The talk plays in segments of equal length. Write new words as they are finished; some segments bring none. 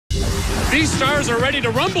These stars are ready to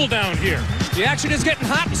rumble down here. The action is getting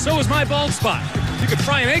hot, and so is my bald spot. You could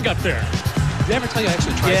fry an egg up there. Did I ever tell you I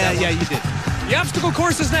actually tried that one? Yeah, you did. The obstacle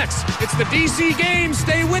course is next. It's the DC Games.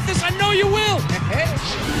 Stay with us. I know you will.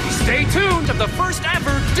 Stay tuned to the first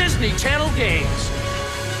ever Disney Channel Games.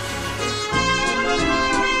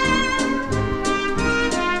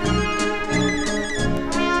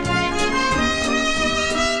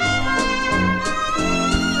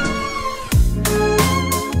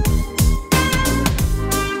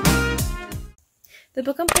 The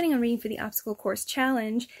book I'm planning on reading for the Obstacle Course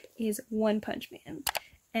Challenge is One Punch Man.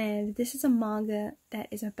 And this is a manga that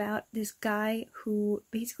is about this guy who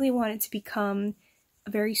basically wanted to become a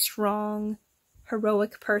very strong,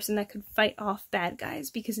 heroic person that could fight off bad guys,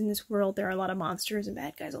 because in this world there are a lot of monsters and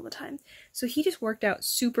bad guys all the time. So he just worked out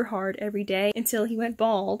super hard every day until he went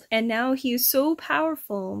bald, and now he is so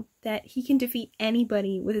powerful that he can defeat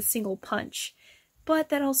anybody with a single punch. But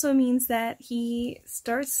that also means that he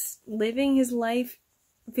starts living his life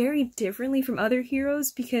very differently from other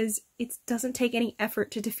heroes because it doesn't take any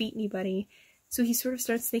effort to defeat anybody. So he sort of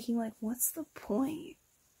starts thinking like, what's the point?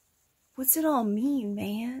 What's it all mean,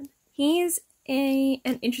 man? He's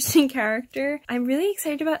an interesting character. I'm really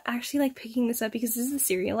excited about actually like picking this up because this is a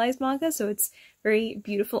serialized manga, so it's very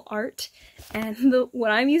beautiful art. And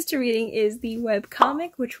what I'm used to reading is the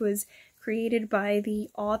webcomic, which was created by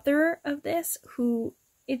the author of this, who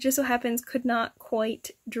it just so happens could not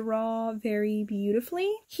quite draw very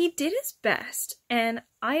beautifully. He did his best, and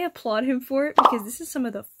I applaud him for it because this is some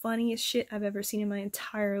of the funniest shit I've ever seen in my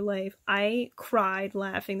entire life. I cried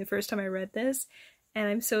laughing the first time I read this, and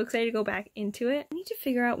I'm so excited to go back into it. I need to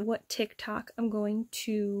figure out what TikTok I'm going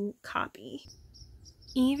to copy.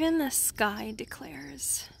 Even the sky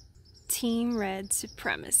declares Team Red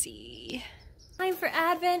supremacy. Time for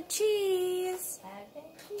Advent cheese! Advent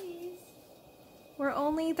cheese. We're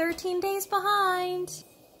only 13 days behind.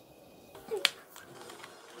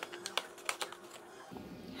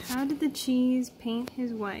 How did the cheese paint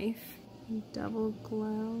his wife? He double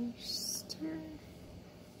glossed her.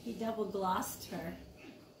 He double glossed her.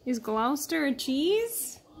 Is Gloucester a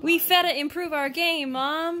cheese? We feta improve our game,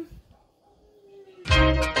 Mom.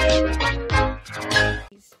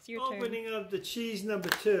 It's your turn. Opening of the cheese number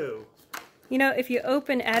 2. You know, if you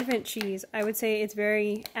open Advent cheese, I would say it's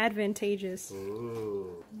very advantageous.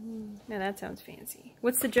 Ooh. Now that sounds fancy.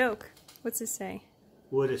 What's the joke? What's this say?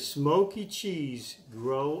 Would a smoky cheese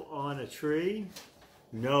grow on a tree?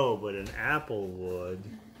 No, but an apple would.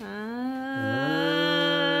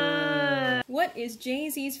 What is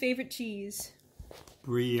Jay-Z's favorite cheese?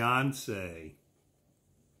 Beyonce.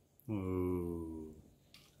 Ooh.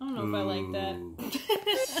 I don't know if I like that.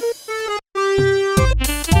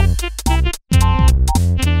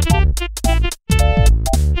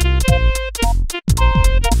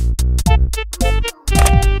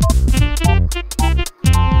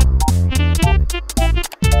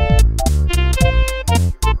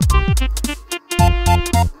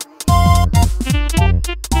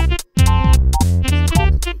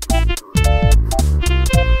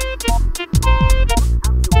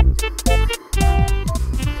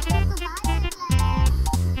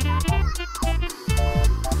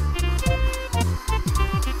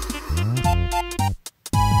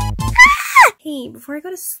 Before I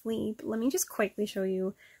go to sleep, let me just quickly show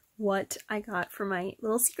you what I got for my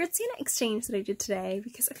little Secret Santa exchange that I did today,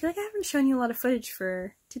 because I feel like I haven't shown you a lot of footage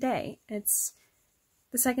for today. It's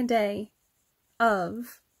the second day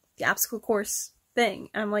of the obstacle course thing,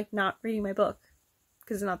 and I'm like not reading my book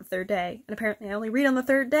because it's not the third day, and apparently I only read on the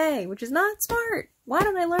third day, which is not smart. Why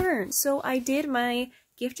don't I learn? So I did my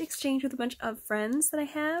gift exchange with a bunch of friends that I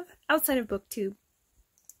have outside of BookTube.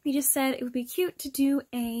 We just said it would be cute to do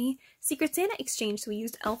a Secret Santa exchange, so we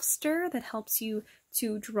used Elfster that helps you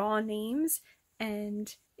to draw names,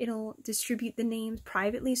 and it'll distribute the names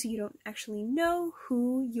privately so you don't actually know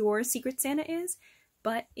who your Secret Santa is,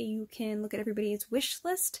 but you can look at everybody's wish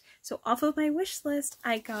list. So off of my wish list,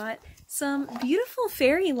 I got some beautiful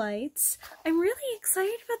fairy lights. I'm really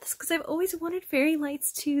excited about this because I've always wanted fairy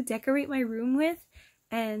lights to decorate my room with,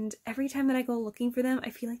 and every time that I go looking for them, I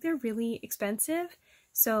feel like they're really expensive.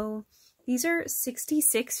 So these are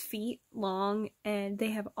 66 feet long, and they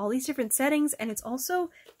have all these different settings, and it's also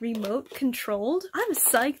remote controlled. I'm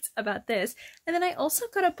psyched about this. And then I also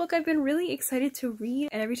got a book I've been really excited to read,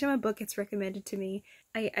 and every time a book gets recommended to me,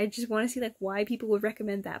 I just want to see like why people would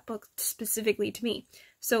recommend that book specifically to me.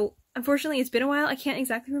 So unfortunately it's been a while. I can't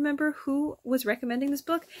exactly remember who was recommending this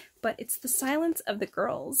book, but it's The Silence of the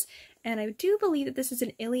Girls. And I do believe that this is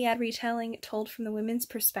an Iliad retelling told from the women's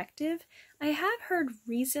perspective. I have heard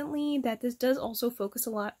recently that this does also focus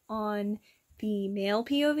a lot on the male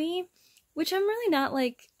POV, which I'm really not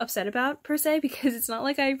like upset about per se, because it's not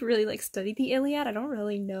like I've really like studied the Iliad. I don't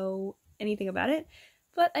really know anything about it,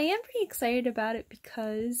 but I am pretty excited about it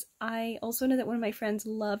because I also know that one of my friends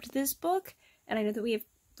loved this book, and I know that we have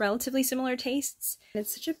relatively similar tastes.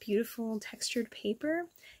 It's such a beautiful textured paper.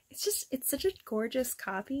 It's such a gorgeous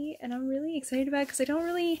copy, and I'm really excited about it because I don't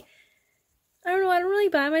really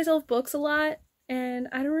buy myself books a lot, and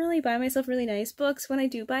I don't really buy myself really nice books. When I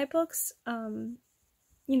do buy books,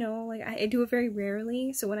 you know, like I do it very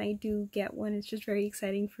rarely, so when I do get one, it's just very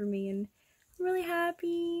exciting for me, and I'm really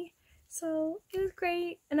happy. So it was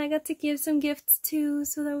great, and I got to give some gifts too,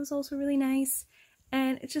 so that was also really nice,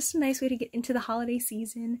 and it's just a nice way to get into the holiday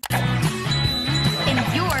season.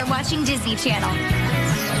 And you're watching Disney Channel.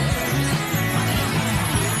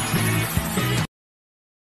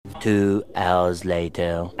 2 hours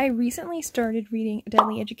later. I recently started reading A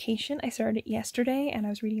Deadly Education. I started it yesterday, and I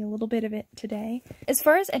was reading a little bit of it today. As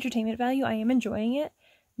far as entertainment value, I am enjoying it.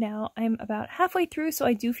 Now, I'm about halfway through, so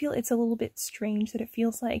I do feel it's a little bit strange that it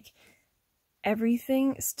feels like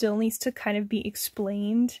everything still needs to kind of be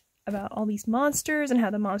explained about all these monsters and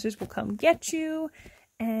how the monsters will come get you.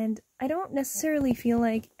 And I don't necessarily feel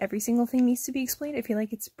like every single thing needs to be explained. I feel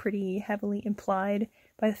like it's pretty heavily implied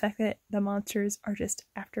by the fact that the monsters are just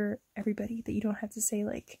after everybody, that you don't have to say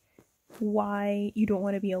like why you don't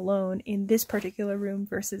want to be alone in this particular room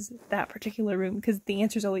versus that particular room, because the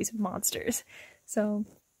answer is always monsters. So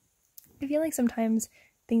I feel like sometimes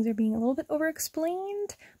things are being a little bit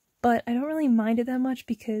over-explained, but I don't really mind it that much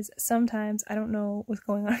because sometimes I don't know what's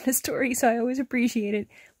going on in the story, so I always appreciate it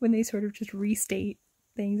when they sort of just restate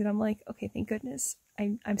things, and I'm like, okay, thank goodness.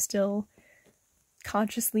 I'm still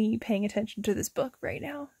consciously paying attention to this book right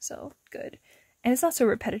now, so good. And it's not so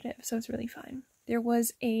repetitive, so it's really fine. There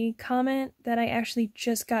was a comment that I actually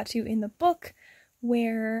just got to in the book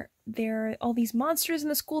where there are all these monsters in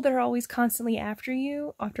the school that are always constantly after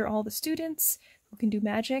you, after all the students who can do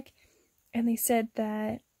magic, and they said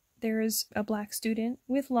that there's a black student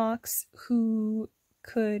with locks who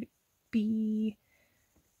could be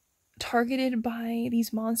targeted by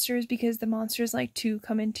these monsters because the monsters like to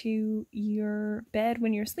come into your bed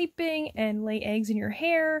when you're sleeping and lay eggs in your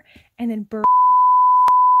hair and then burn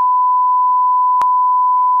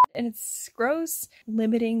and it's gross.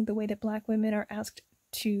 Limiting the way that black women are asked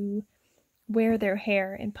to wear their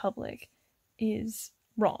hair in public is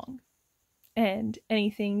wrong, and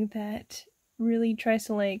anything that really tries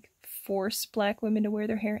to like force black women to wear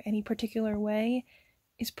their hair any particular way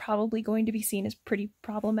is probably going to be seen as pretty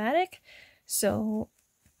problematic. So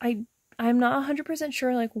I'm not 100%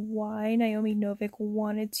 sure like why Naomi Novik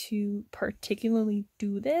wanted to particularly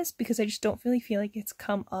do this, because I just don't really feel like it's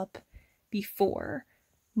come up before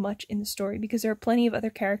much in the story, because there are plenty of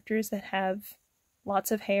other characters that have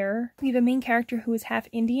lots of hair. We have a main character who is half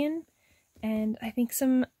Indian, and I think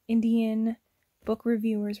some Indian book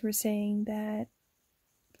reviewers were saying that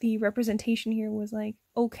the representation here was like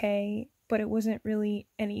okay, but it wasn't really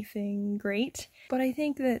anything great. But I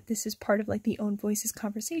think that this is part of like the Own Voices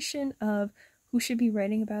conversation of who should be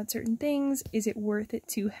writing about certain things. Is it worth it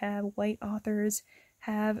to have white authors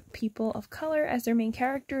have people of color as their main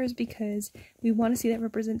characters because we want to see that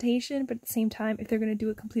representation, but at the same time, if they're going to do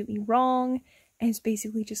it completely wrong and it's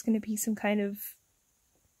basically just going to be some kind of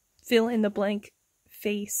fill in the blank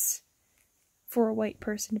face for a white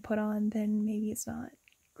person to put on, then maybe it's not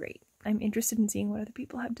great. I'm interested in seeing what other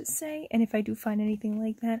people have to say, and if I do find anything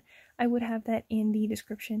like that, I would have that in the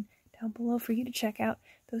description down below for you to check out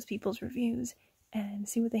those people's reviews and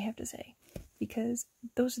see what they have to say, because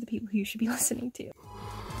those are the people who you should be listening to.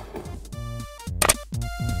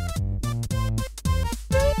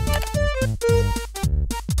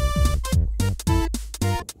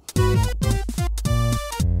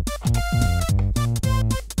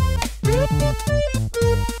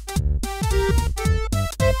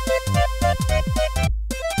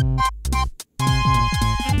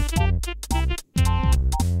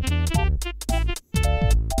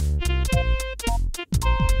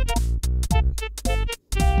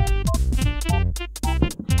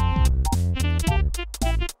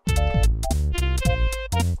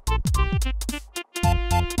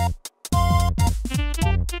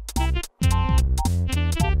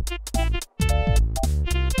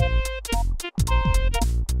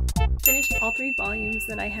 Finished all 3 volumes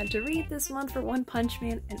that I had to read this month for One Punch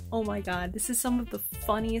Man, and oh my god, this is some of the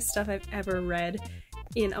funniest stuff I've ever read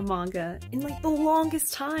in a manga in like the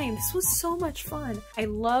longest time. This was so much fun. I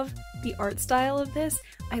love the art style of this.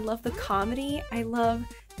 I love the comedy. I love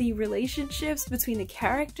the relationships between the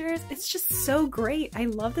characters. It's just so great. I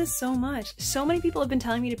love this so much. So many people have been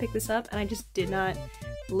telling me to pick this up and I just did not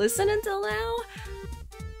listen until now.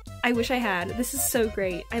 I wish I had. This is so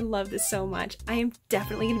great. I love this so much. I am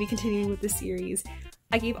definitely going to be continuing with this series.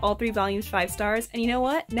 I gave all 3 volumes 5 stars, and you know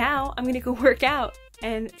what? Now I'm going to go work out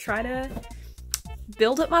and try to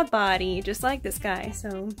build up my body just like this guy.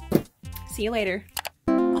 So, see you later.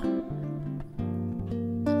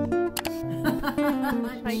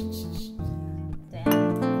 Bye.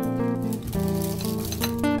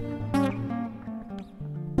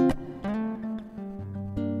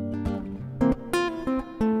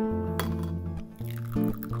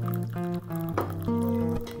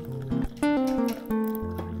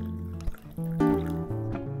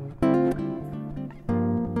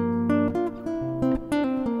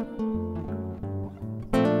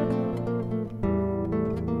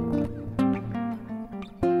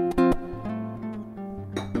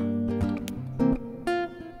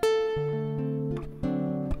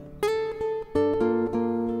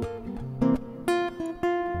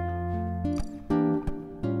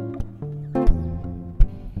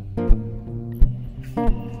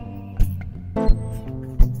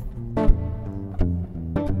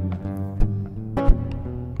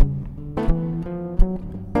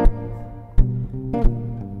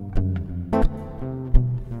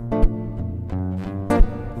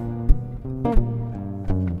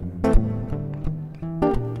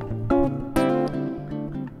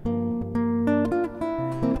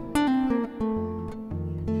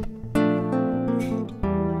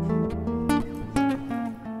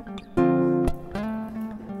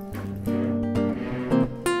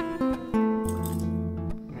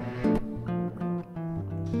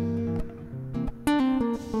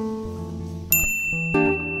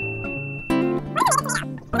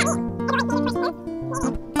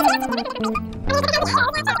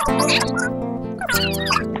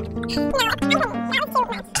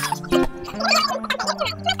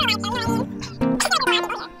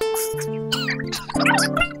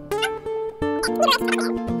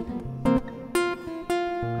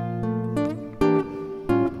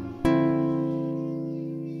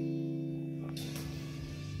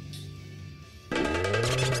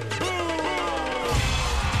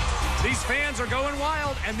 These fans are going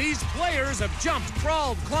wild, and these players have jumped,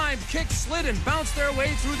 crawled, climbed, kicked, slid, and bounced their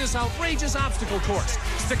way through this outrageous obstacle course.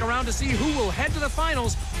 Stick around to see who will head to the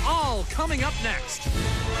finals, all coming up next.